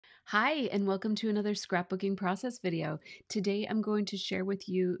Hi, and welcome to another scrapbooking process video. Today I'm going to share with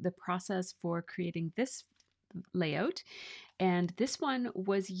you the process for creating this layout. And this one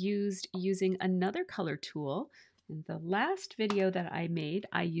was used using another color tool. In the last video that I made,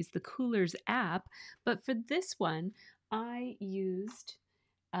 I used the Coolers app, but for this one, I used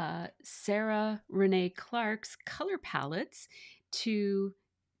Sarah Renee Clark's color palettes to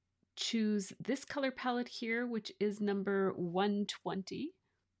choose this color palette here, which is number 120.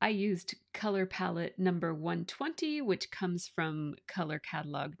 I used color palette number 120, which comes from color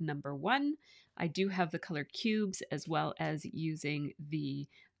catalog number 1. I do have the color cubes as well as using the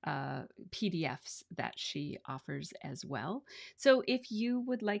PDFs that she offers as well. So if you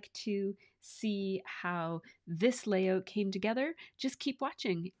would like to see how this layout came together, just keep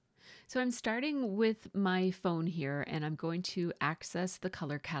watching. So I'm starting with my phone here and I'm going to access the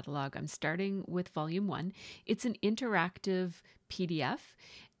color catalog. I'm starting with volume 1. It's an interactive PDF.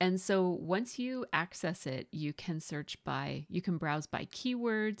 And so once you access it, you can browse by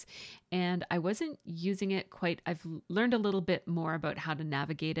keywords. And I wasn't using it quite, I've learned a little bit more about how to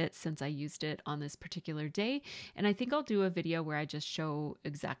navigate it since I used it on this particular day. And I think I'll do a video where I just show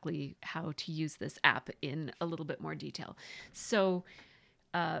exactly how to use this app in a little bit more detail. So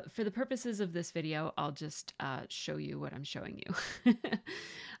for the purposes of this video, I'll just show you what I'm showing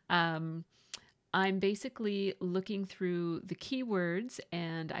you. I'm basically looking through the keywords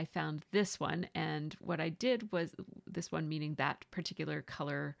and I found this one. And what I did was this one, meaning that particular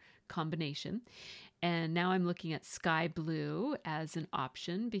color combination. And now I'm looking at sky blue as an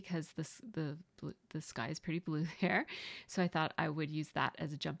option because the sky is pretty blue there. So I thought I would use that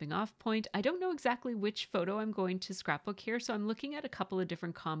as a jumping off point. I don't know exactly which photo I'm going to scrapbook here. So I'm looking at a couple of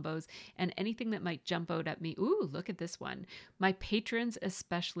different combos and anything that might jump out at me. Ooh, look at this one. My patrons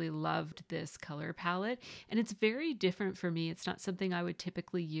especially loved this color palette and it's very different for me. It's not something I would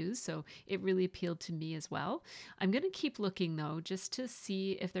typically use. So it really appealed to me as well. I'm going to keep looking though, just to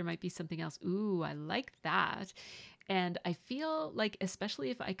see if there might be something else. Ooh, I like that. And I feel like, especially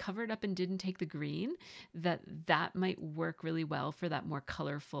if I covered up and didn't take the green, that might work really well for that more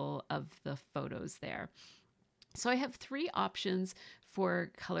colorful of the photos there. So I have 3 options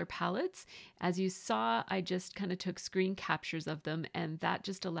for color palettes. As you saw, I just kind of took screen captures of them and that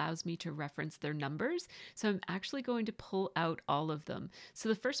just allows me to reference their numbers. So I'm actually going to pull out all of them. So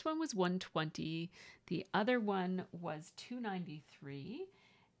the first one was 120, the other one was 293,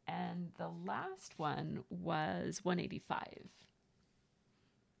 and the last one was 185.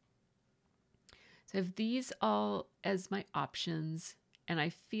 So I have these all as my options, and I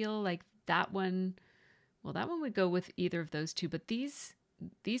feel like that one, well, that one would go with either of those two, but these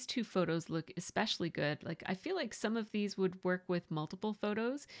 2 photos look especially good. Like I feel like some of these would work with multiple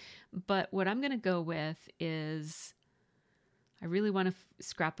photos, but what I'm going to go with is I really want to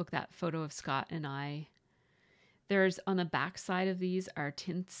scrapbook that photo of Scott and I. There's on the back side of these are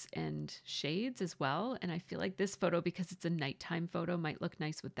tints and shades as well. And I feel like this photo, because it's a nighttime photo, might look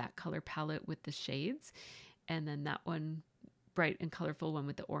nice with that color palette with the shades. And then that one, bright and colorful one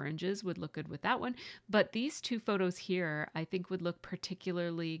with the oranges, would look good with that one. But these 2 photos here, I think would look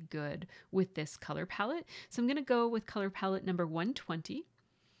particularly good with this color palette. So I'm going to go with color palette number 120.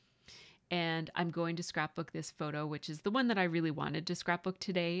 And I'm going to scrapbook this photo, which is the one that I really wanted to scrapbook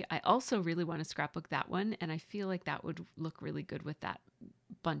today. I also really want to scrapbook that one, and I feel like that would look really good with that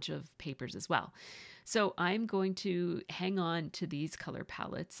bunch of papers as well. So I'm going to hang on to these color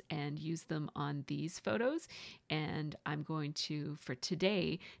palettes and use them on these photos. And I'm going to, for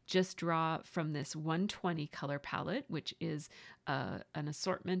today, just draw from this 120 color palette, which is an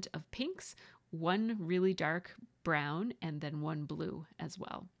assortment of pinks, 1 really dark brown, and then 1 blue as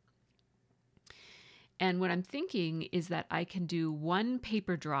well. And what I'm thinking is that I can do 1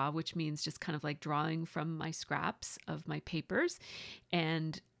 paper draw, which means just kind of like drawing from my scraps of my papers.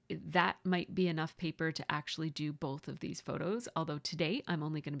 And that might be enough paper to actually do both of these photos. Although today I'm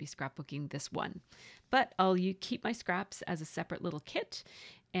only going to be scrapbooking this one, but I'll keep my scraps as a separate little kit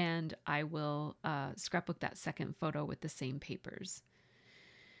and I will scrapbook that second photo with the same papers.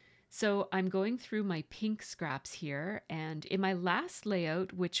 So I'm going through my pink scraps here, and in my last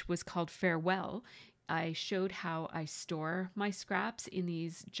layout, which was called Farewell, I showed how I store my scraps in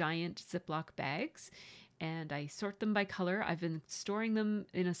these giant Ziploc bags and I sort them by color. I've been storing them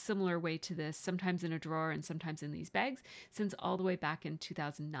in a similar way to this, sometimes in a drawer and sometimes in these bags, since all the way back in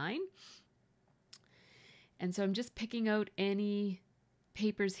 2009. And so I'm just picking out any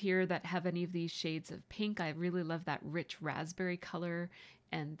papers here that have any of these shades of pink. I really love that rich raspberry color,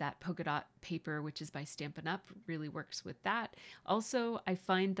 and that polka dot paper, which is by Stampin Up, really works with that. Also, I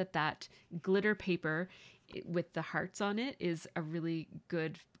find that glitter paper with the hearts on it is a really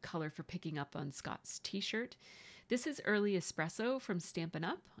good color for picking up on Scott's t-shirt. This is Early Espresso from Stampin'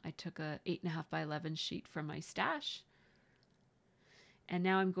 Up. I took a 8.5 by 11 sheet from my stash. And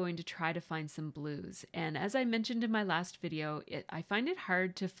now I'm going to try to find some blues. And as I mentioned in my last video, I find it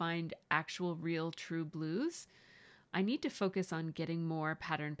hard to find actual real true blues. I need to focus on getting more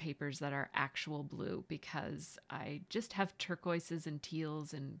pattern papers that are actual blue because I just have turquoises and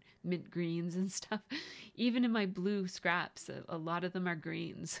teals and mint greens and stuff. Even in my blue scraps, a lot of them are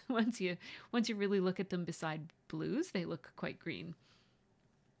greens. Once you really look at them beside blues, they look quite green.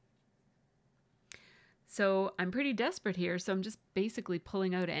 So I'm pretty desperate here, so I'm just basically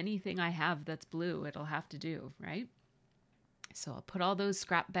pulling out anything I have that's blue. It'll have to do, right? So I'll put all those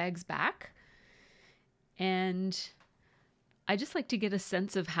scrap bags back, and I just like to get a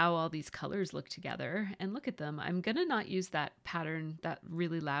sense of how all these colors look together and look at them. I'm gonna not use that pattern, that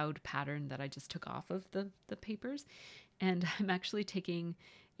really loud pattern that I just took off of the papers. And I'm actually taking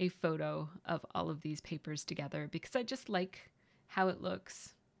a photo of all of these papers together because I just like how it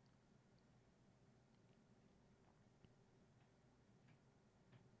looks.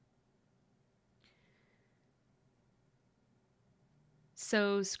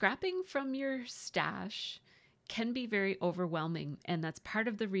 So scrapping from your stash can be very overwhelming, and that's part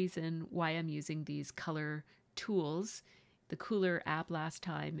of the reason why I'm using these color tools, the Cooler app last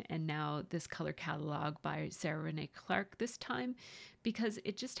time, and now this color catalog by Sarah Renee Clark this time, because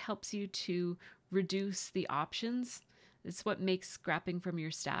it just helps you to reduce the options. It's what makes scrapping from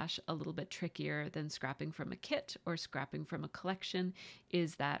your stash a little bit trickier than scrapping from a kit or scrapping from a collection,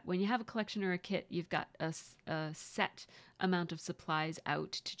 is that when you have a collection or a kit, you've got a set amount of supplies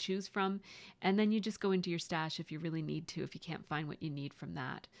out to choose from, and then you just go into your stash if you really need to, if you can't find what you need from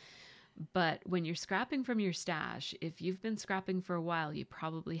that. But when you're scrapping from your stash, if you've been scrapping for a while, you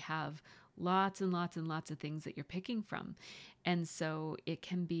probably have lots and lots and lots of things that you're picking from. And so it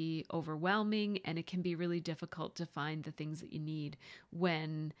can be overwhelming, and it can be really difficult to find the things that you need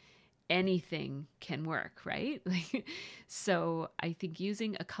when anything can work, right? So I think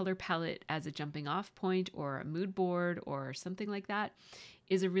using a color palette as a jumping off point or a mood board or something like that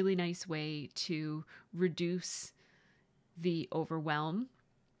is a really nice way to reduce the overwhelm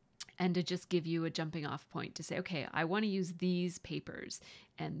and to just give you a jumping off point to say, okay, I want to use these papers.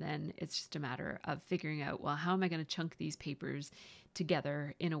 And then it's just a matter of figuring out, well, how am I going to chunk these papers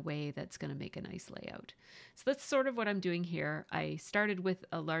together in a way that's going to make a nice layout? So that's sort of what I'm doing here. I started with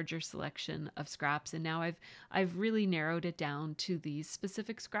a larger selection of scraps, and now I've really narrowed it down to these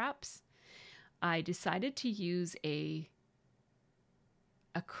specific scraps. I decided to use a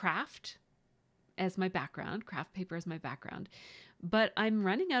craft as my background, craft paper as my background. But I'm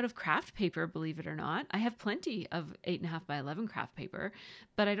running out of craft paper, believe it or not. I have plenty of 8.5 by 11 craft paper,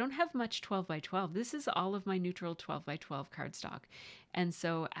 but I don't have much 12 by 12. This is all of my neutral 12 by 12 cardstock. And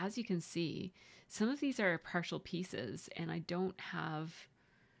so as you can see, some of these are partial pieces, and I don't have,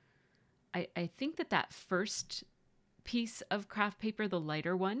 I think that first piece of craft paper, the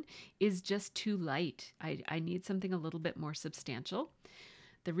lighter one, is just too light. I need something a little bit more substantial.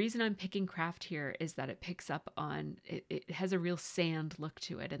 The reason I'm picking craft here is that it picks up on, it has a real sand look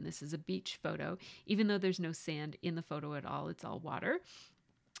to it. And this is a beach photo. Even though there's no sand in the photo at all, it's all water.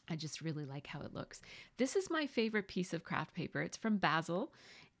 I just really like how it looks. This is my favorite piece of craft paper. It's from Basil,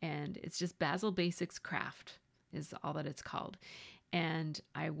 and it's just Basil Basics Craft is all that it's called. And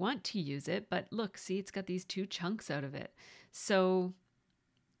I want to use it, but look, see, it's got these two chunks out of it. So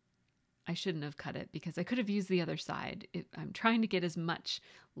I shouldn't have cut it because I could have used the other side. I'm trying to get as much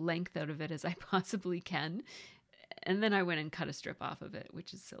length out of it as I possibly can. And then I went and cut a strip off of it,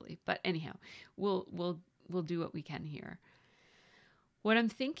 which is silly. But anyhow, we'll do what we can here. What I'm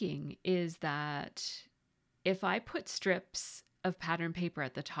thinking is that if I put strips of pattern paper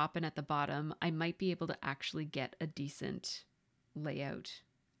at the top and at the bottom, I might be able to actually get a decent layout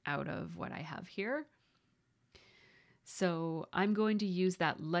out of what I have here. So I'm going to use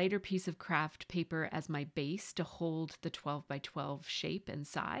that lighter piece of craft paper as my base to hold the 12 by 12 shape and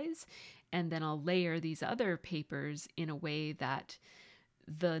size. And then I'll layer these other papers in a way that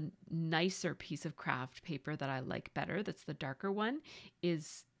the nicer piece of craft paper that I like better, that's the darker one,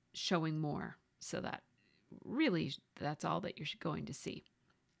 is showing more. So that really, that's all that you're going to see.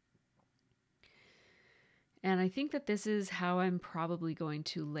 And I think that this is how I'm probably going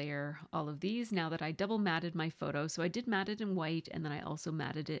to layer all of these now that I double matted my photo. So I did mat it in white, and then I also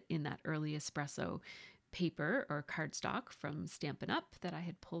matted it in that Early Espresso paper or cardstock from Stampin' Up that I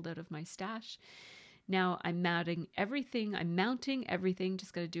had pulled out of my stash. Now I'm mounting everything.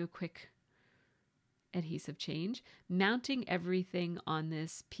 Just got to do a quick adhesive change, mounting everything on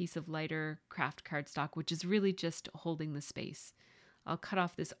this piece of lighter craft cardstock, which is really just holding the space. I'll cut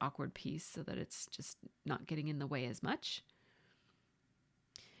off this awkward piece so that it's just not getting in the way as much.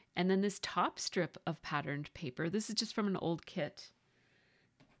 And then this top strip of patterned paper, this is just from an old kit.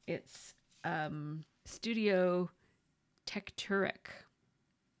 It's Studio Tecturic,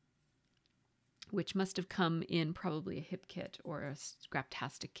 which must have come in probably a hip kit or a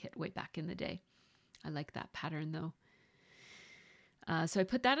Scraptastic kit way back in the day. I like that pattern though. So I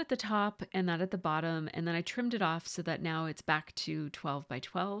put that at the top and that at the bottom, and then I trimmed it off so that now it's back to 12 by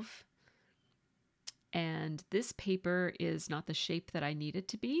 12. And this paper is not the shape that I need it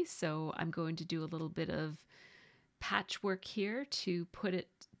to be, so I'm going to do a little bit of patchwork here to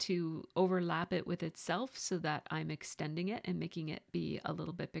overlap it with itself so that I'm extending it and making it be a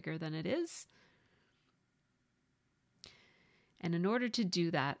little bit bigger than it is. And in order to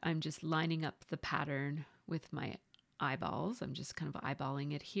do that, I'm just lining up the pattern with my eyeballs. I'm just kind of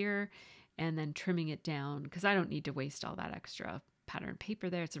eyeballing it here and then trimming it down because I don't need to waste all that extra pattern paper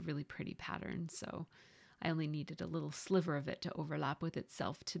there. It's a really pretty pattern, so I only needed a little sliver of it to overlap with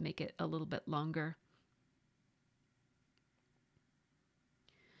itself to make it a little bit longer.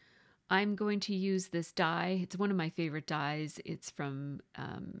 I'm going to use this die. It's one of my favorite dies. It's from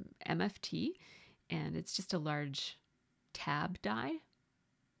MFT, and it's just a large tab die.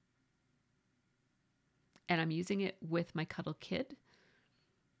 And I'm using it with my Cuddle Kid,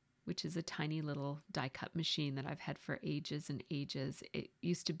 which is a tiny little die cut machine that I've had for ages and ages. It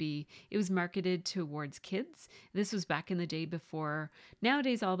was marketed towards kids. This was back in the day before.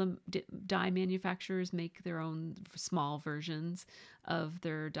 Nowadays, all the die manufacturers make their own small versions of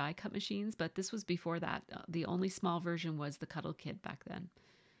their die cut machines, but this was before that. The only small version was the Cuddle Kid back then.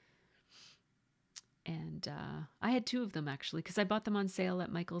 And I had two of them actually because I bought them on sale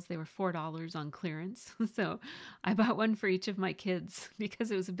at Michael's. They were $4 on clearance. So I bought one for each of my kids because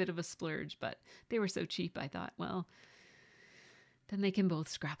it was a bit of a splurge, but they were so cheap. I thought, well, then they can both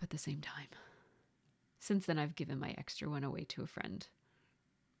scrap at the same time. Since then, I've given my extra one away to a friend.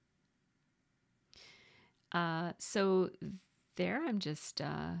 So there, I'm just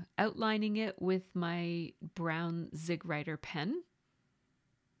outlining it with my brown Zig Writer pen.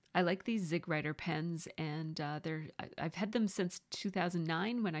 I like these Zig Writer pens, and I've had them since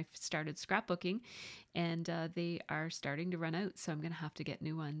 2009 when I started scrapbooking, and they are starting to run out, so I'm going to have to get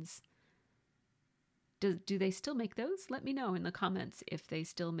new ones. Do they still make those? Let me know in the comments if they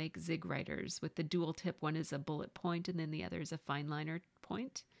still make Zig Writers with the dual tip. One is a bullet point, and then the other is a fine liner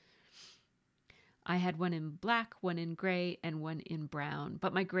point. I had one in black, one in gray, and one in brown,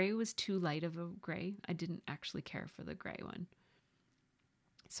 but my gray was too light of a gray. I didn't actually care for the gray one.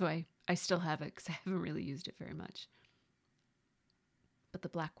 So I still have it because I haven't really used it very much. But the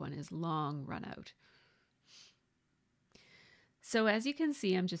black one is long run out. So as you can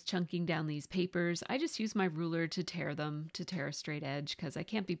see, I'm just chunking down these papers. I just use my ruler to tear them, to tear a straight edge because I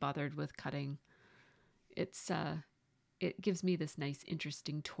can't be bothered with cutting. It gives me this nice,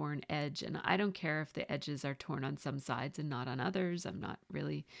 interesting torn edge. And I don't care if the edges are torn on some sides and not on others. I'm not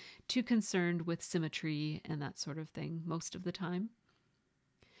really too concerned with symmetry and that sort of thing most of the time.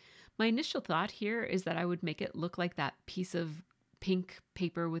 My initial thought here is that I would make it look like that piece of pink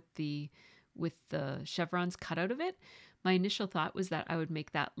paper with the chevrons cut out of it. My initial thought was that I would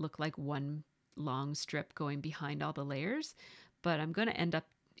make that look like one long strip going behind all the layers, but I'm going to end up,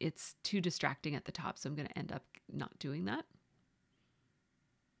 it's too distracting at the top, so I'm going to end up not doing that.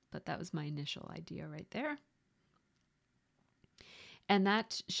 But that was my initial idea right there. And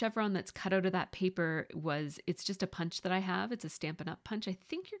that chevron that's cut out of that paper it's just a punch that I have. It's a Stampin' Up punch. I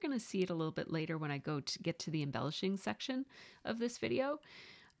think you're going to see it a little bit later when I go to get to the embellishing section of this video.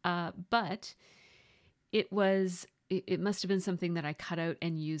 But it must have been something that I cut out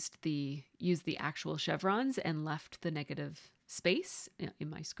and used the actual chevrons and left the negative space in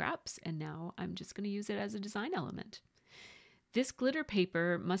my scraps. And now I'm just going to use it as a design element. This glitter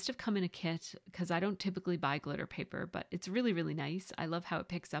paper must have come in a kit because I don't typically buy glitter paper, but it's really, really nice. I love how it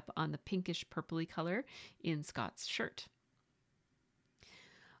picks up on the pinkish purpley color in Scott's shirt.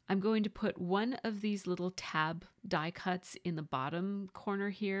 I'm going to put one of these little tab die cuts in the bottom corner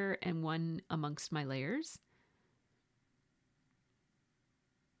here and one amongst my layers.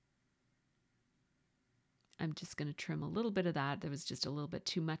 I'm just going to trim a little bit of that. There was just a little bit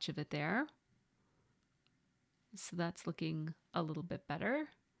too much of it there. So that's looking a little bit better.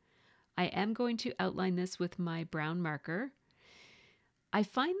 I am going to outline this with my brown marker. I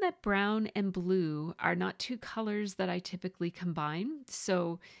find that brown and blue are not two colors that I typically combine,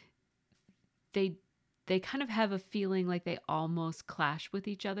 so they they kind of have a feeling like they almost clash with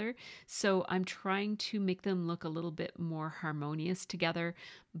each other. So I'm trying to make them look a little bit more harmonious together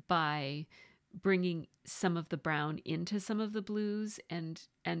by bringing some of the brown into some of the blues and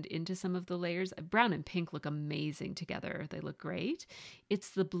into some of the layers. Brown and pink look amazing together. They look great.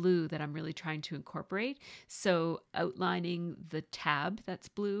 It's the blue that I'm really trying to incorporate. So outlining the tab that's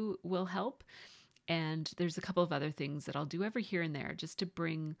blue will help. And there's a couple of other things that I'll do every here and there just to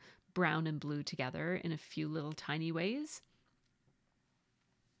bring brown and blue together in a few little tiny ways.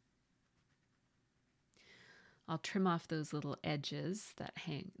 I'll trim off those little edges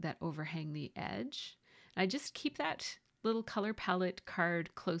that overhang the edge. I just keep that little color palette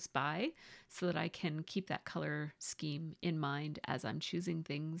card close by so that I can keep that color scheme in mind as I'm choosing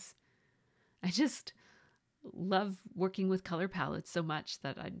things. I just love working with color palettes so much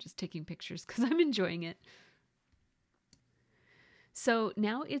that I'm just taking pictures because I'm enjoying it. So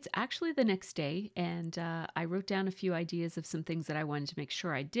now it's actually the next day, and I wrote down a few ideas of some things that I wanted to make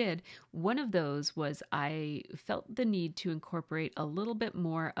sure I did. One of those was I felt the need to incorporate a little bit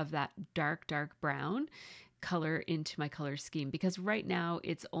more of that dark brown color into my color scheme, because right now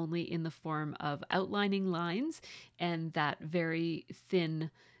it's only in the form of outlining lines and that very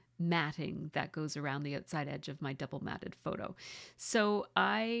thin matting that goes around the outside edge of my double matted photo. So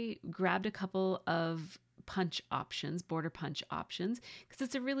I grabbed a couple of punch options, border punch options, because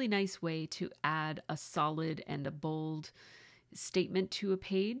it's a really nice way to add a solid and a bold statement to a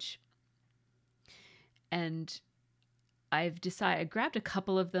page. And I grabbed a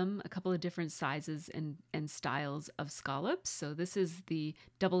couple of them, a couple of different sizes and styles of scallops. So this is the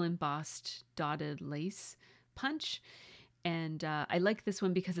double embossed dotted lace punch. And I like this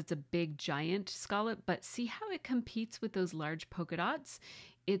one because it's a big giant scallop, but see how it competes with those large polka dots?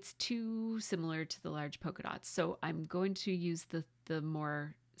 It's too similar to the large polka dots. So I'm going to use the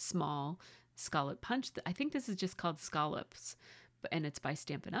more small scallop punch. I think this is just called Scallops, and it's by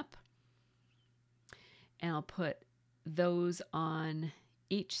Stampin' Up. And I'll put those on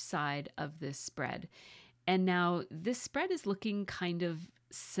each side of this spread. And now this spread is looking kind of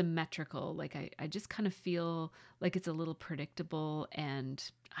symmetrical. Like I just kind of feel like it's a little predictable, and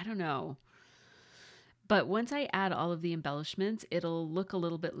I don't know. But once I add all of the embellishments, it'll look a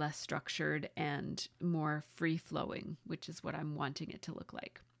little bit less structured and more free-flowing, which is what I'm wanting it to look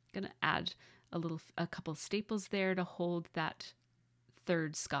like. I'm gonna add a couple staples there to hold that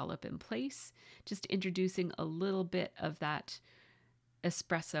third scallop in place, just introducing a little bit of that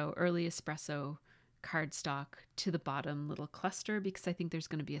early espresso cardstock to the bottom little cluster, because I think there's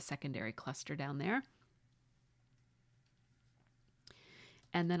going to be a secondary cluster down there.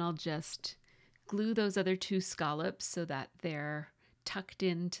 And then I'll just glue those other two scallops so that they're tucked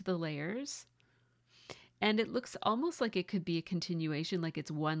into the layers. And it looks almost like it could be a continuation, like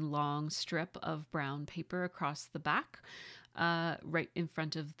it's one long strip of brown paper across the back, right in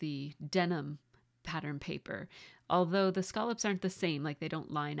front of the denim pattern paper. Although the scallops aren't the same, like they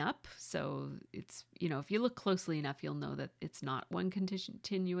don't line up. So it's, if you look closely enough, you'll know that it's not one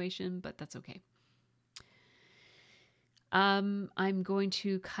continuation, but that's okay. I'm going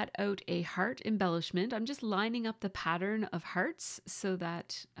to cut out a heart embellishment. I'm just lining up the pattern of hearts so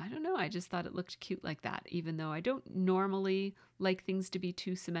that, I don't know, I just thought it looked cute like that, even though I don't normally like things to be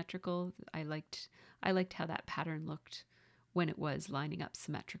too symmetrical. I liked how that pattern looked when it was lining up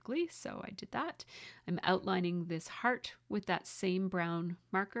symmetrically, so I did that. I'm outlining this heart with that same brown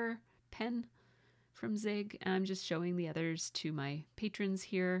marker pen from Zig, and I'm just showing the others to my patrons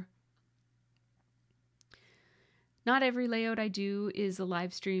here. Not every layout I do is a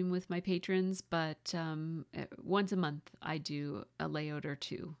live stream with my patrons, but once a month I do a layout or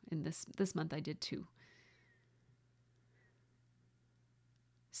two, and this month I did 2.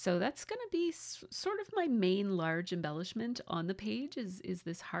 So that's going to be sort of my main large embellishment on the page is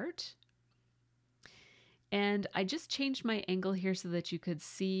this heart. And I just changed my angle here so that you could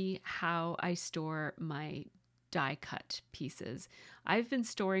see how I store my die cut pieces. I've been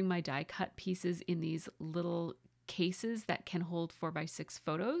storing my die cut pieces in these little cases that can hold 4x6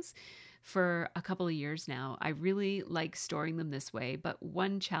 photos for a couple of years now. I really like storing them this way, but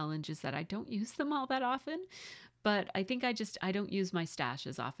one challenge is that I don't use them all that often. But I think I don't use my stash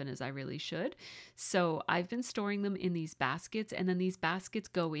as often as I really should. So I've been storing them in these baskets, and then these baskets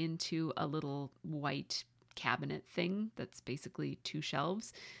go into a little white cabinet thing that's basically 2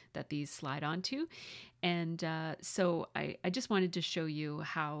 shelves that these slide onto. And so I just wanted to show you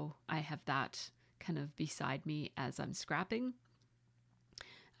how I have that kind of beside me as I'm scrapping.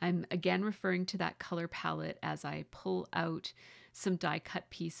 I'm again referring to that color palette as I pull out some die cut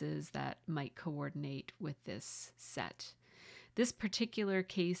pieces that might coordinate with this set. This particular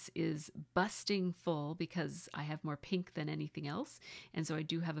case is busting full because I have more pink than anything else. And so I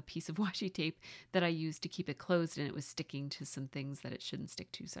do have a piece of washi tape that I used to keep it closed, and it was sticking to some things that it shouldn't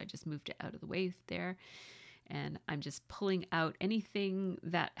stick to. So I just moved it out of the way there. And I'm just pulling out anything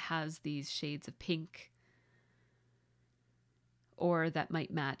that has these shades of pink or that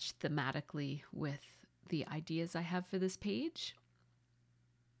might match thematically with the ideas I have for this page.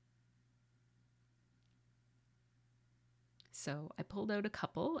 So I pulled out a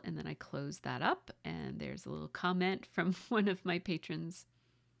couple and then I closed that up, and there's a little comment from one of my patrons.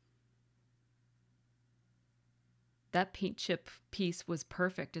 That paint chip piece was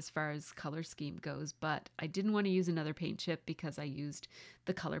perfect as far as color scheme goes, but I didn't want to use another paint chip because I used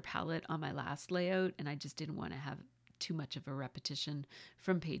the color palette on my last layout, and I just didn't want to have too much of a repetition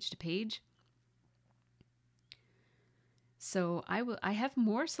from page to page. So I have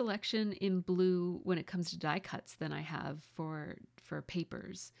more selection in blue when it comes to die cuts than I have for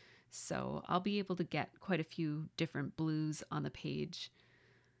papers. So I'll be able to get quite a few different blues on the page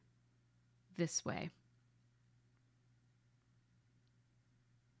this way.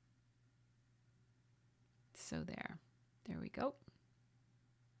 So there we go.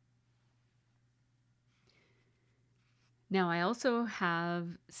 Now I also have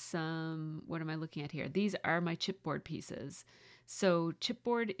some, what am I looking at here? These are my chipboard pieces. So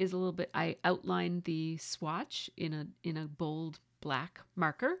chipboard is a little bit, I outlined the swatch in a bold black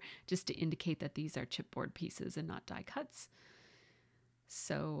marker just to indicate that these are chipboard pieces and not die cuts.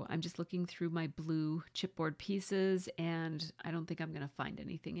 So I'm just looking through my blue chipboard pieces, and I don't think I'm going to find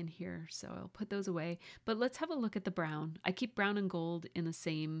anything in here, so I'll put those away. But let's have a look at the brown. I keep brown and gold in the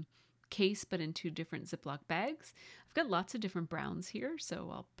same case, but in 2 different Ziploc bags. I've got lots of different browns here, so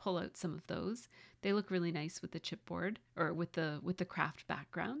I'll pull out some of those. They look really nice with the chipboard or with the craft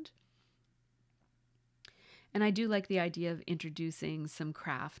background. And I do like the idea of introducing some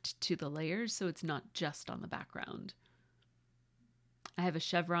craft to the layers, so it's not just on the background. I have a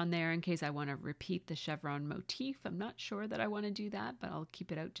chevron there in case I want to repeat the chevron motif. I'm not sure that I want to do that, but I'll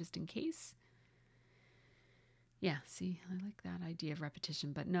keep it out just in case. Yeah, see, I like that idea of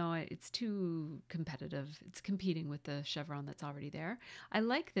repetition, but no, it's too competitive. It's competing with the chevron that's already there. I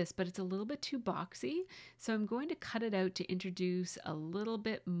like this, but it's a little bit too boxy, so I'm going to cut it out to introduce a little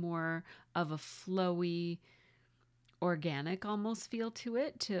bit more of a flowy, organic almost feel to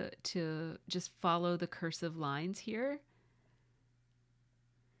it, to just follow the cursive lines here.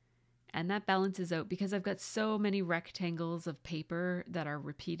 And that balances out because I've got so many rectangles of paper that are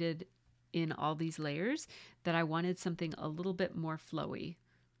repeated in all these layers that I wanted something a little bit more flowy.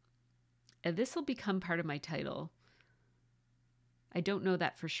 And this will become part of my title. I don't know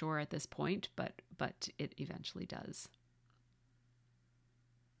that for sure at this point, but it eventually does.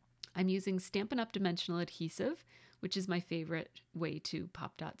 I'm using Stampin' Up! Dimensional adhesive, which is my favorite way to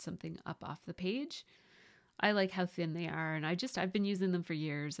pop dot something up off the page. I like how thin they are, and I've been using them for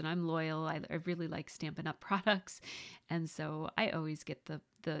years, and I'm loyal. I really like Stampin' Up! Products, and so I always get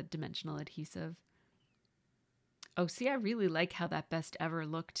the dimensional adhesive. Oh, see, I really like how that best ever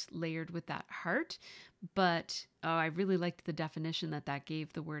looked layered with that heart, but I really liked the definition that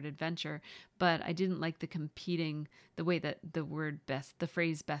gave the word adventure, but I didn't like the way that the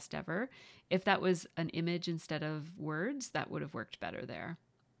phrase best ever. If that was an image instead of words, that would have worked better there.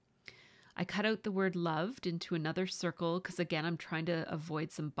 I cut out the word loved into another circle because, again, I'm trying to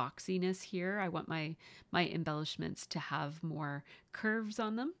avoid some boxiness here. I want my embellishments to have more curves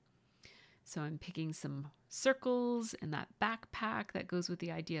on them. So I'm picking some circles and that backpack that goes with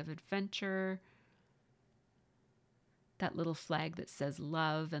the idea of adventure. That little flag that says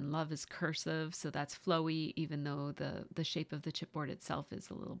love, and love is cursive, so that's flowy, even though the shape of the chipboard itself is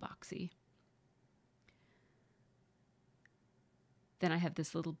a little boxy. Then I have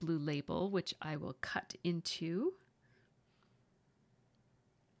this little blue label, which I will cut into.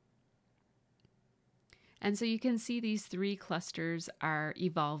 And so you can see these 3 clusters are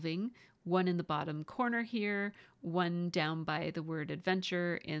evolving. One in the bottom corner here, one down by the word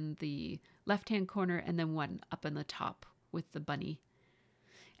adventure in the left-hand corner, and then one up in the top with the bunny.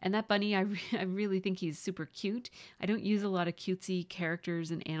 And that bunny, I really think he's super cute. I don't use a lot of cutesy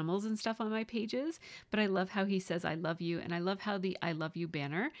characters and animals and stuff on my pages, but I love how he says, I love you. And I love how the I love you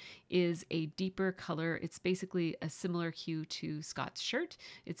banner is a deeper color. It's basically a similar hue to Scott's shirt.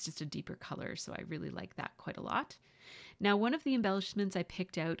 It's just a deeper color. So I really like that quite a lot. Now, one of the embellishments I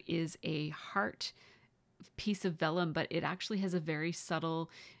picked out is a heart piece of vellum, but it actually has a very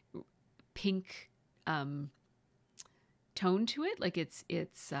subtle pink, tone to it. Like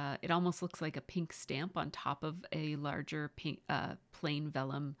it almost looks like a pink stamp on top of a larger pink plain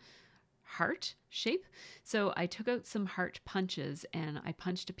vellum heart shape. So I took out some heart punches and I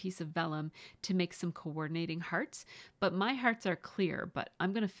punched a piece of vellum to make some coordinating hearts. But my hearts are clear, but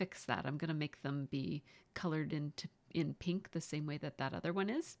I'm going to fix that. I'm going to make them be colored in pink the same way that that other one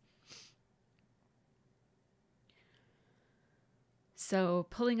is. So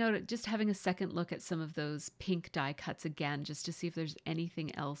pulling out, just having a second look at some of those pink die cuts again, just to see if there's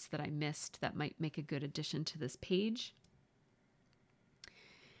anything else that I missed that might make a good addition to this page.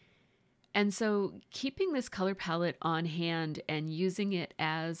 And so keeping this color palette on hand and using it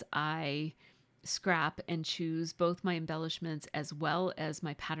as I scrap and choose both my embellishments as well as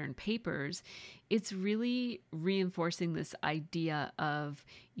my pattern papers, it's really reinforcing this idea of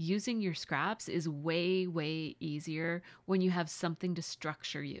using your scraps is way, way easier when you have something to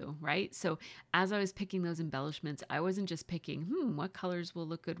structure you, right? So as I was picking those embellishments, I wasn't just picking, what colors will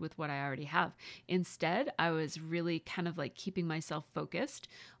look good with what I already have. Instead, I was really kind of like keeping myself focused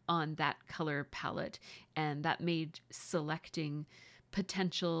on that color palette, and that made selecting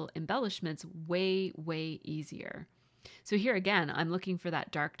potential embellishments way, way easier. So here again, I'm looking for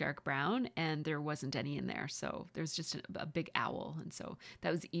that dark, dark brown, and there wasn't any in there. So there's just a big owl. And so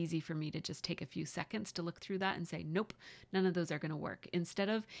that was easy for me to just take a few seconds to look through that and say, nope, none of those are going to work. Instead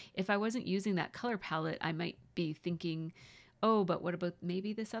of, if I wasn't using that color palette, I might be thinking, oh, but what about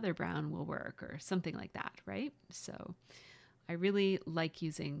maybe this other brown will work or something like that, right? So I really like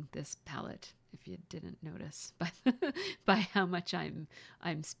using this palette, if you didn't notice, by how much I'm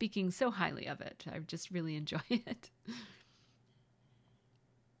speaking so highly of it. I just really enjoy it.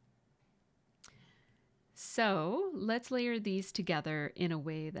 So let's layer these together in a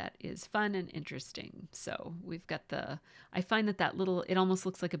way that is fun and interesting. So we've got I find that little, it almost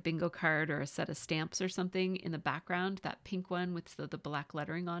looks like a bingo card or a set of stamps or something in the background, that pink one with the black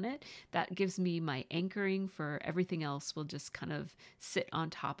lettering on it. That gives me my anchoring for everything else will just kind of sit on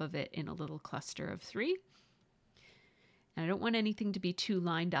top of it in a little cluster of 3. And I don't want anything to be too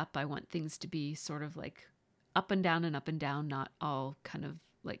lined up. I want things to be sort of like up and down, not all kind of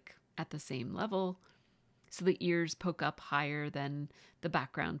like at the same level. So the ears poke up higher than the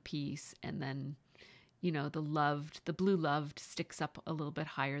background piece, and then, the blue loved sticks up a little bit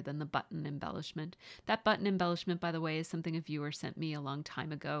higher than the button embellishment. That button embellishment, by the way, is something a viewer sent me a long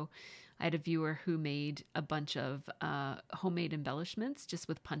time ago. I had a viewer who made a bunch of homemade embellishments just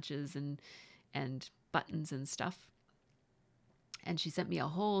with punches and buttons and stuff. And she sent me a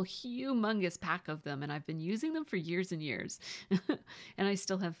whole humongous pack of them, and I've been using them for years and years, and I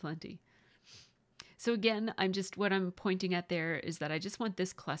still have plenty. So again, what I'm pointing at there is that I just want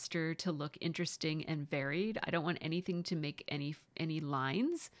this cluster to look interesting and varied. I don't want anything to make any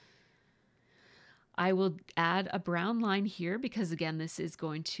lines. I will add a brown line here because again, this is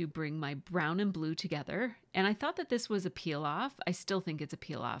going to bring my brown and blue together. And I thought that this was a peel off. I still think it's a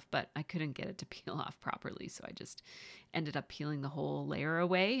peel off, but I couldn't get it to peel off properly. So I just ended up peeling the whole layer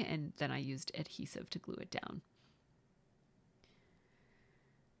away, and then I used adhesive to glue it down.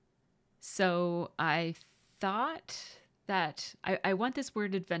 So I thought that I want this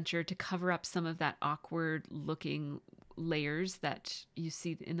word adventure to cover up some of that awkward looking layers that you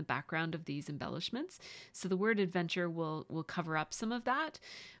see in the background of these embellishments. So the word adventure will cover up some of that.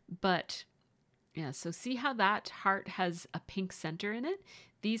 But yeah, so see how that heart has a pink center in it?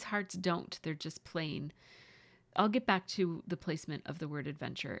 These hearts don't, they're just plain. I'll get back to the placement of the word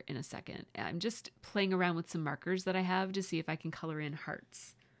adventure in a second. I'm just playing around with some markers that I have to see if I can color in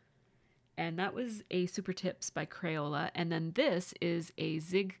hearts. And that was a Super Tips by Crayola. And then this is a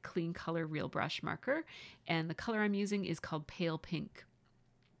Zig Clean Color Real Brush marker. And the color I'm using is called Pale Pink.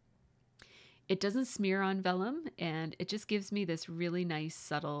 It doesn't smear on vellum, and it just gives me this really nice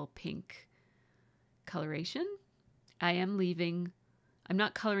subtle pink coloration. I'm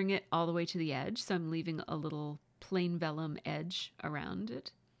not coloring it all the way to the edge, so I'm leaving a little plain vellum edge around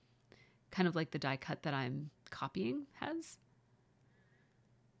it, kind of like the die cut that I'm copying has.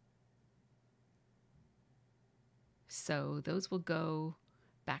 So those will go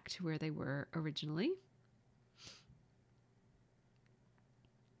back to where they were originally.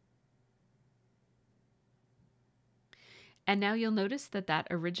 And now you'll notice that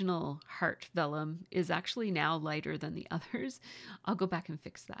original heart vellum is actually now lighter than the others. I'll go back and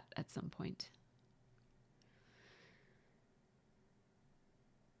fix that at some point.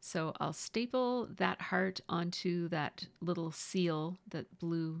 So I'll staple that heart onto that little seal, that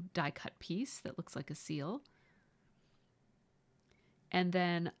blue die cut piece that looks like a seal. And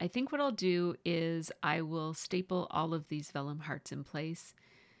then I think what I'll do is I will staple all of these vellum hearts in place.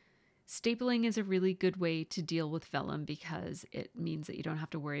 Stapling is a really good way to deal with vellum because it means that you don't have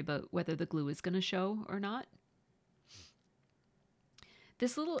to worry about whether the glue is going to show or not.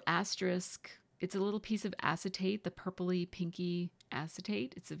 This little asterisk, it's a little piece of acetate, the purpley pinky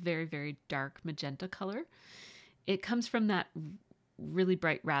acetate. It's a very, very dark magenta color. It comes from that really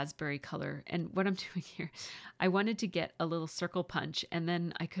bright raspberry color. And what I'm doing here, I wanted to get a little circle punch, and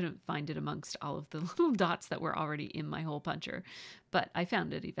then I couldn't find it amongst all of the little dots that were already in my hole puncher, but I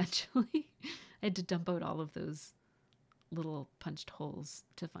found it eventually. I had to dump out all of those little punched holes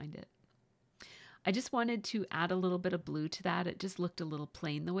to find it. I just wanted to add a little bit of blue to that. It just looked a little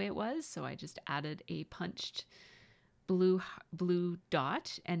plain the way it was, so I just added a punched blue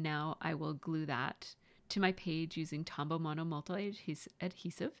dot, and now I will glue that to my page using Tombow Mono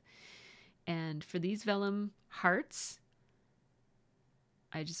Multi-Adhesive. And for these vellum hearts,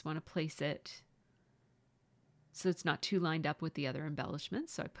 I just want to place it so it's not too lined up with the other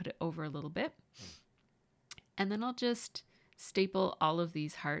embellishments. So I put it over a little bit. And then I'll just staple all of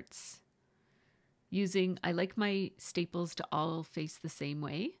these hearts using, I like my staples to all face the same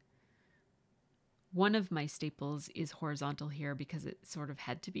way. One of my staples is horizontal here because it sort of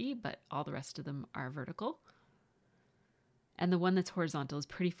had to be, but all the rest of them are vertical. And the one that's horizontal is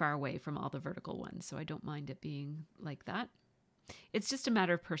pretty far away from all the vertical ones, so I don't mind it being like that. It's just a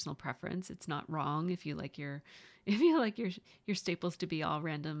matter of personal preference. It's not wrong if you like your staples to be all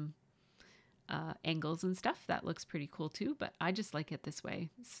random angles and stuff. That looks pretty cool too, but I just like it this way.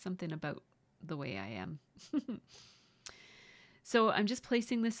 It's something about the way I am. So I'm just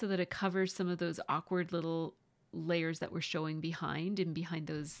placing this so that it covers some of those awkward little layers that we're showing behind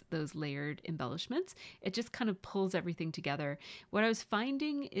those layered embellishments. It just kind of pulls everything together. What I was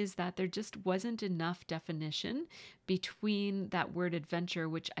finding is that there just wasn't enough definition between that word adventure,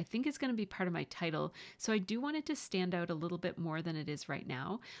 which I think is going to be part of my title. So I do want it to stand out a little bit more than it is right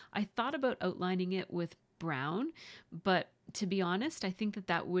now. I thought about outlining it with brown, but to be honest, I think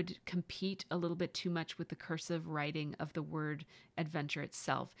that would compete a little bit too much with the cursive writing of the word adventure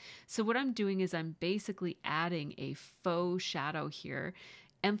itself. So what I'm doing is I'm basically adding a faux shadow here,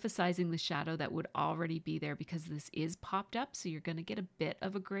 emphasizing the shadow that would already be there because this is popped up. So you're going to get a bit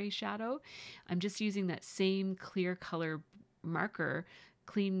of a gray shadow. I'm just using that same clear color marker,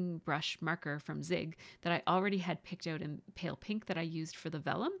 clean brush marker from Zig that I already had picked out in pale pink that I used for the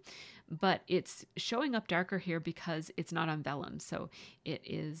vellum, but it's showing up darker here because it's not on vellum. So it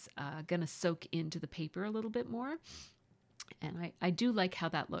is going to soak into the paper a little bit more. And I do like how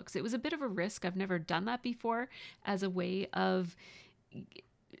that looks. It was a bit of a risk. I've never done that before as a way of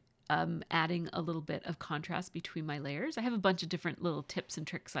adding a little bit of contrast between my layers. I have a bunch of different little tips and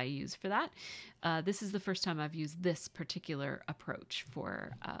tricks I use for that. This is the first time I've used this particular approach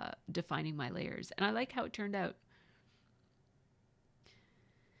for defining my layers, and I like how it turned out.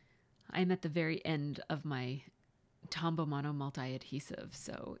 I'm at the very end of my Tombow Mono Multi-Adhesive,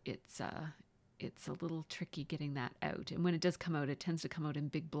 so it's a little tricky getting that out. And when it does come out, it tends to come out in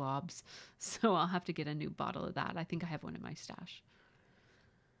big blobs, so I'll have to get a new bottle of that. I think I have one in my stash.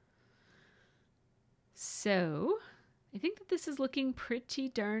 So I think that this is looking pretty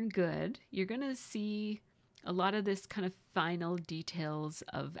darn good. You're going to see a lot of this kind of final details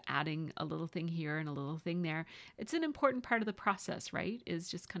of adding a little thing here and a little thing there. It's an important part of the process, right? Is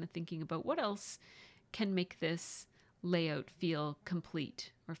just kind of thinking about what else can make this layout feel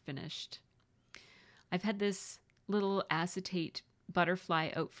complete or finished. I've had this little acetate butterfly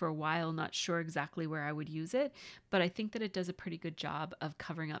out for a while, not sure exactly where I would use it, but I think that it does a pretty good job of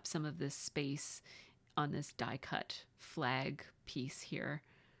covering up some of this space on this die cut flag piece here,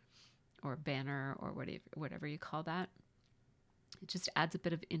 or banner, or whatever you call that. It just adds a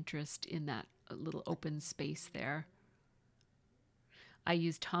bit of interest in that little open space there. I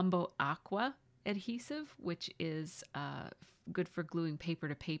use Tombow Aqua adhesive, which is good for gluing paper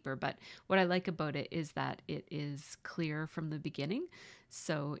to paper, but what I like about it is that it is clear from the beginning,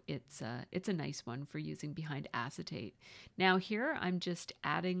 so it's a nice one for using behind acetate. Now here I'm just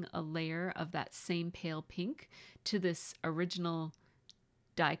adding a layer of that same pale pink to this original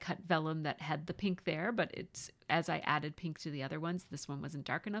die cut vellum that had the pink there, but it's as I added pink to the other ones, this one wasn't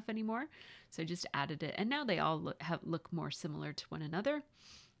dark enough anymore, so I just added it, and now they all look more similar to one another.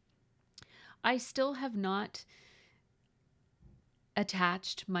 I still have not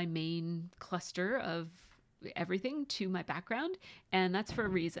attached my main cluster of everything to my background, and that's for a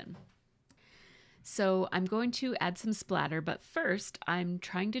reason. So I'm going to add some splatter, but first I'm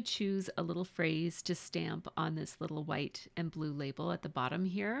trying to choose a little phrase to stamp on this little white and blue label at the bottom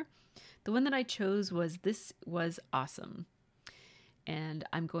here. The one that I chose was "This was awesome." And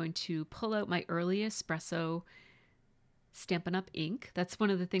I'm going to pull out my early espresso Stampin' Up ink. That's one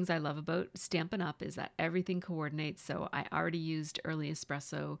of the things I love about Stampin' Up is that everything coordinates. So I already used early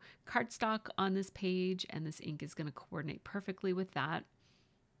espresso cardstock on this page, and this ink is going to coordinate perfectly with that.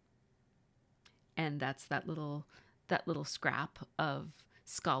 And that's that little scrap of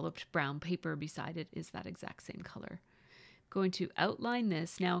scalloped brown paper beside it is that exact same color. Going to outline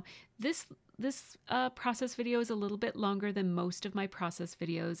this. Now, this process video is a little bit longer than most of my process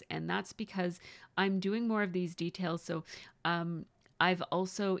videos, and that's because I'm doing more of these details. So I've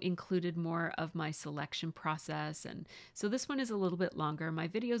also included more of my selection process, and so this one is a little bit longer. My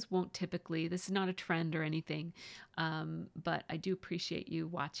videos won't typically, this is not a trend or anything, but I do appreciate you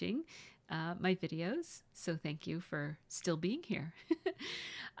watching my videos, so thank you for still being here.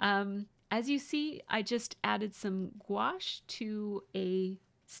 As you see, I just added some gouache to a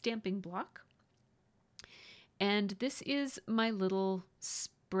stamping block. And this is my little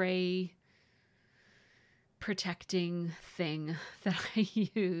spray protecting thing that I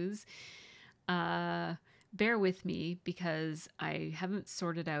use. Bear with me because I haven't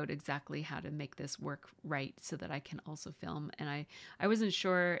sorted out exactly how to make this work right so that I can also film. And I wasn't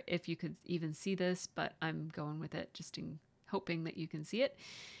sure if you could even see this, but I'm going with it just in hoping that you can see it.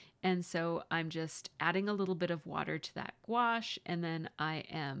 And so I'm just adding a little bit of water to that gouache, and then I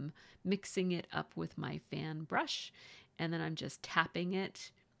am mixing it up with my fan brush, and then I'm just tapping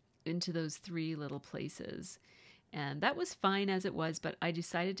it into those 3 little places. And that was fine as it was, but I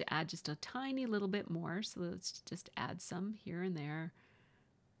decided to add just a tiny little bit more. So let's just add some here and there.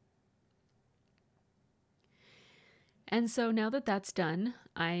 And so now that that's done,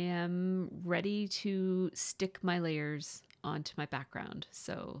 I am ready to stick my layers onto my background.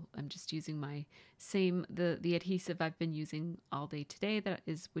 So I'm just using my same, the adhesive I've been using all day today,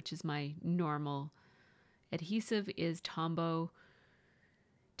 which is my normal adhesive, is Tombow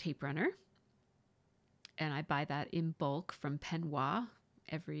tape runner. And I buy that in bulk from Penwa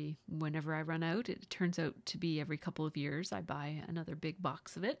whenever I run out. It turns out to be every couple of years I buy another big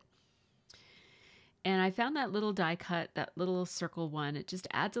box of it. And I found that little die cut, that little circle one, it just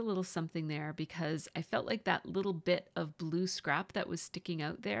adds a little something there because I felt like that little bit of blue scrap that was sticking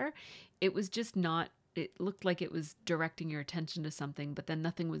out there, it was just not, it looked like it was directing your attention to something, but then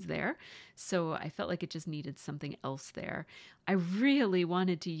nothing was there. So I felt like it just needed something else there. I really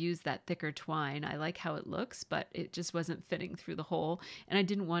wanted to use that thicker twine. I like how it looks, but it just wasn't fitting through the hole. And I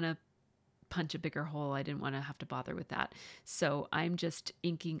didn't want to punch a bigger hole. I didn't want to have to bother with that. So I'm just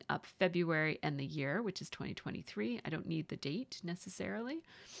inking up February and the year, which is 2023. I don't need the date necessarily.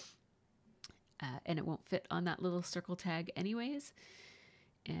 And it won't fit on that little circle tag anyways.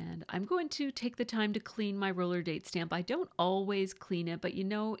 And I'm going to take the time to clean my roller date stamp. I don't always clean it, but you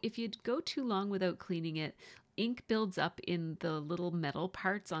know, if you go too long without cleaning it, ink builds up in the little metal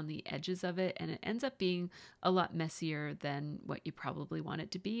parts on the edges of it, and it ends up being a lot messier than what you probably want it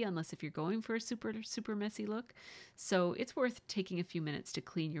to be, unless if you're going for a super messy look. So it's worth taking a few minutes to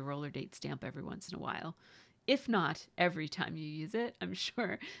clean your roller date stamp every once in a while. If not every time you use it, I'm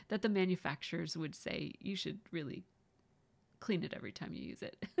sure that the manufacturers would say you should really clean it every time you use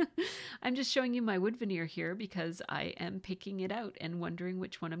it. I'm just showing you my wood veneer here because I am picking it out and wondering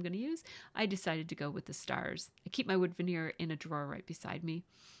which one I'm going to use. I decided to go with the stars. I keep my wood veneer in a drawer right beside me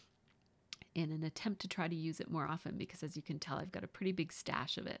in an attempt to try to use it more often because, as you can tell, I've got a pretty big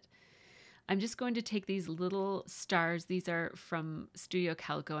stash of it. I'm just going to take these little stars. These are from Studio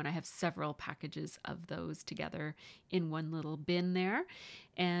Calico, and I have several packages of those together in one little bin there.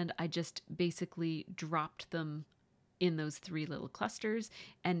 And I just basically dropped them in those 3 little clusters,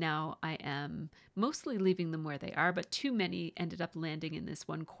 and now I am mostly leaving them where they are, but too many ended up landing in this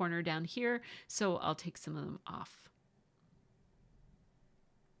one corner down here, so I'll take some of them off.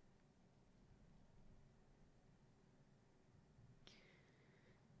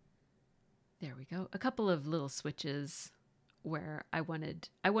 There we go. A couple of little switches where I wanted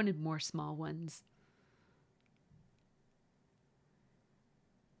more small ones.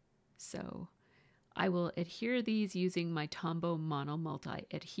 So I will adhere these using my Tombow Mono Multi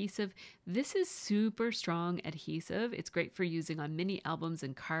adhesive. This is super strong adhesive. It's great for using on mini albums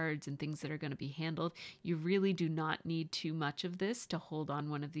and cards and things that are going to be handled. You really do not need too much of this to hold on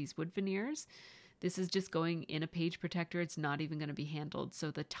one of these wood veneers. This is just going in a page protector. It's not even going to be handled.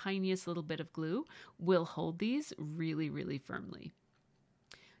 So the tiniest little bit of glue will hold these really, really firmly.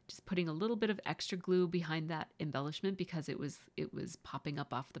 Just putting a little bit of extra glue behind that embellishment because it was popping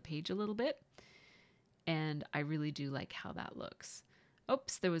up off the page a little bit. And I really do like how that looks.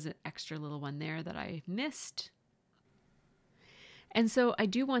 Oops, there was an extra little one there that I missed. And so I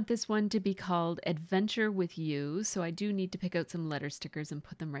do want this one to be called Adventure with You. So I do need to pick out some letter stickers and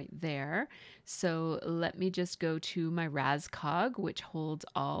put them right there. So let me just go to my Razcog, which holds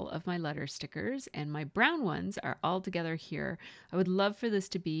all of my letter stickers, and my brown ones are all together here. I would love for this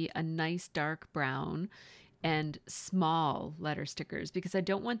to be a nice dark brown. and small letter stickers because I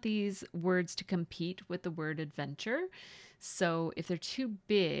don't want these words to compete with the word adventure. So if they're too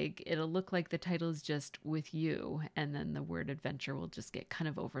big, it'll look like the title is just with you, and then the word adventure will just get kind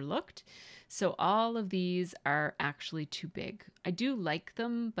of overlooked. So all of these are actually too big. I do like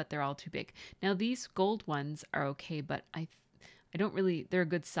them, but they're all too big. Now these gold ones are okay, but I don't really, they're a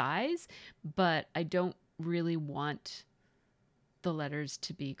good size, but I don't really want the letters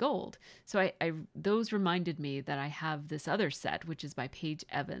to be gold. So I those reminded me that I have this other set, which is by Paige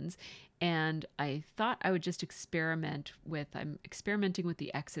Evans, and I thought I would just I'm experimenting with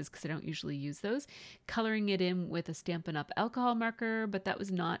the X's because I don't usually use those, coloring it in with a Stampin' Up alcohol marker, but that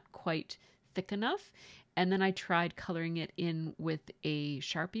was not quite thick enough. And then I tried coloring it in with a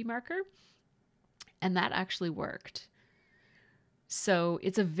Sharpie marker, and that actually worked. So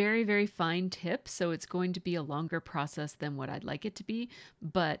it's a very, very fine tip. So it's going to be a longer process than what I'd like it to be,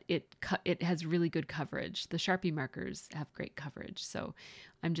 but it has really good coverage. The Sharpie markers have great coverage. So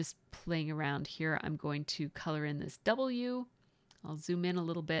I'm just playing around here. I'm going to color in this W. I'll zoom in a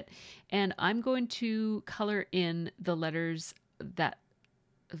little bit, and I'm going to color in the letters that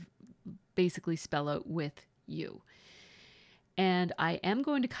basically spell out with you. And I am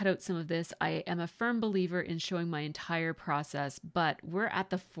going to cut out some of this. I am a firm believer in showing my entire process, but we're at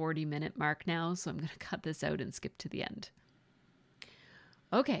the 40-minute mark now, so I'm going to cut this out and skip to the end.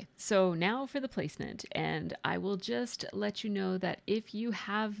 Okay, so now for the placement, and I will just let you know that if you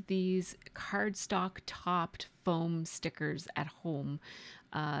have these cardstock topped foam stickers at home,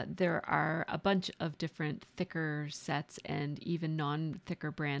 there are a bunch of different thicker sets and even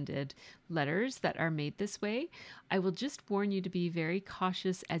non-thicker branded letters that are made this way. I will just warn you to be very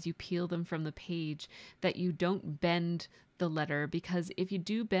cautious as you peel them from the page that you don't bend the letter, because if you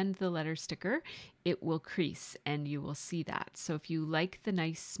do bend the letter sticker, it will crease and you will see that. So if you like the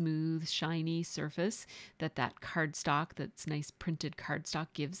nice smooth shiny surface that cardstock, that's nice printed cardstock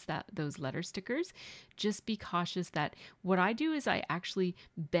gives those letter stickers, just be cautious that what I do is I actually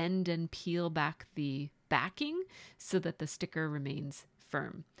bend and peel back the backing so that the sticker remains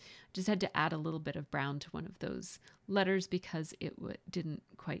firm. Just had to add a little bit of brown to one of those letters because it didn't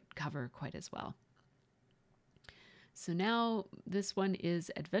quite cover quite as well. So now this one is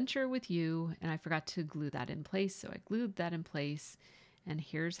Adventure with You, and I forgot to glue that in place, so I glued that in place, and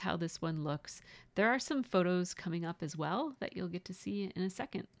here's how this one looks. There are some photos coming up as well that you'll get to see in a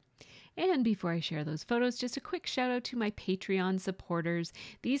second. And before I share those photos, just a quick shout out to my Patreon supporters.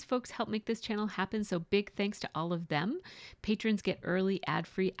 These folks help make this channel happen, so big thanks to all of them. Patrons get early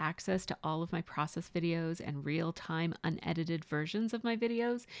ad-free access to all of my process videos and real-time unedited versions of my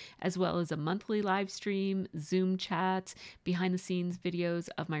videos, as well as a monthly live stream, Zoom chats, behind-the-scenes videos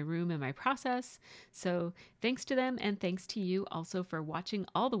of my room and my process. So thanks to them, and thanks to you also for watching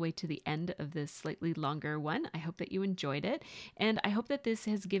all the way to the end of this slightly longer one. I hope that you enjoyed it, and I hope that this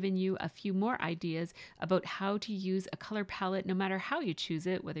has given you a few more ideas about how to use a color palette, no matter how you choose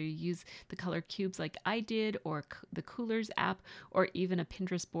it, whether you use the color cubes like I did, or the Coolers app, or even a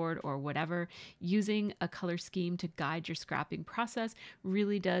Pinterest board or whatever. Using a color scheme to guide your scrapping process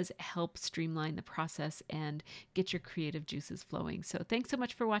really does help streamline the process and get your creative juices flowing. So thanks so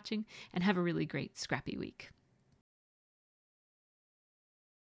much for watching, and have a really great scrappy week.